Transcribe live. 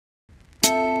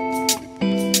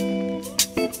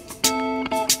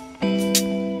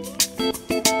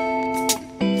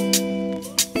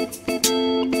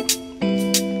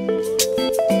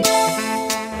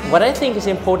What I think is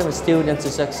important for students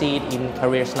to succeed in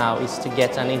careers now is to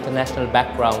get an international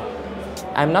background.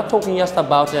 I'm not talking just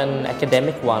about an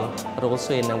academic one, but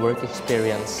also in a work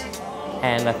experience.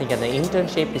 And I think an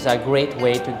internship is a great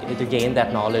way to gain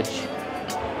that knowledge.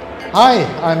 Hi,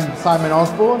 I'm Simon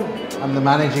Osborne. I'm the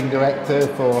Managing Director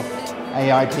for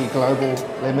AIP Global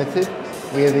Limited.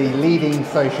 We are the leading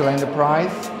social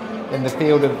enterprise in the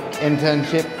field of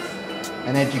internships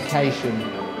and education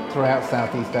throughout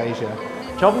Southeast Asia.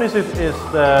 Jobnizit is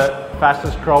the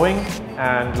fastest growing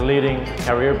and leading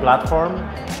career platform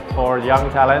for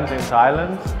young talent in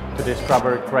Thailand to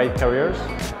discover great careers.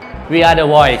 We are the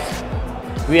voice.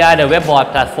 We are the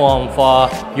webboard platform for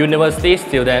university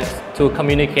students to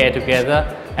communicate together,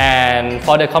 and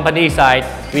for the company side,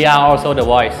 we are also the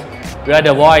voice. We are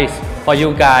the voice for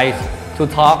you guys to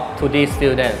talk to these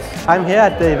students. I'm here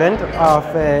at the event of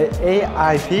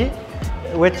AIP,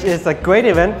 which is a great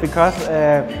event because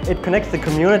it connects the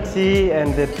community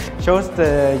and it shows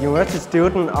the university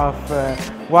student of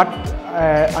what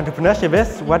entrepreneurship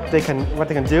is, what they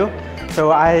can do.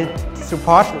 So I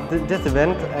support this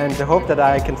event and hope that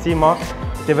I can see more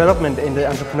development in the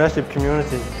entrepreneurship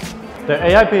community. The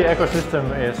AIP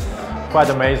ecosystem is quite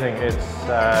amazing. It's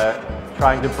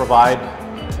trying to provide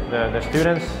the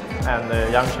students and the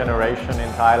young generation in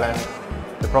Thailand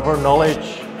the proper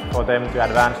knowledge for them to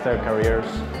advance their careers.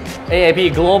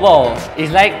 AIP Global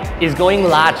is going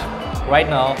large right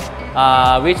now.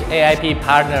 With AIP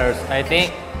partners, I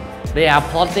think they are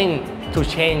plotting to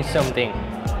change something.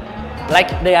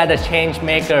 Like they are the change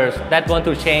makers that want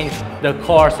to change the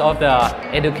course of the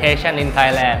education in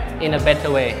Thailand in a better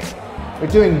way. We're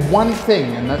doing one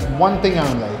thing, and that's one thing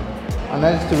only, and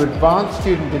that is to advance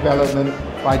student development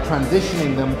by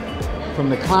transitioning them from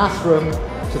the classroom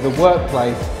to the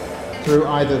workplace through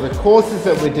either the courses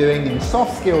that we're doing in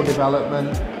soft skill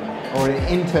development or in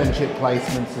internship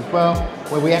placements as well,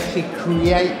 where we actually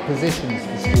create positions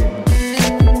for students.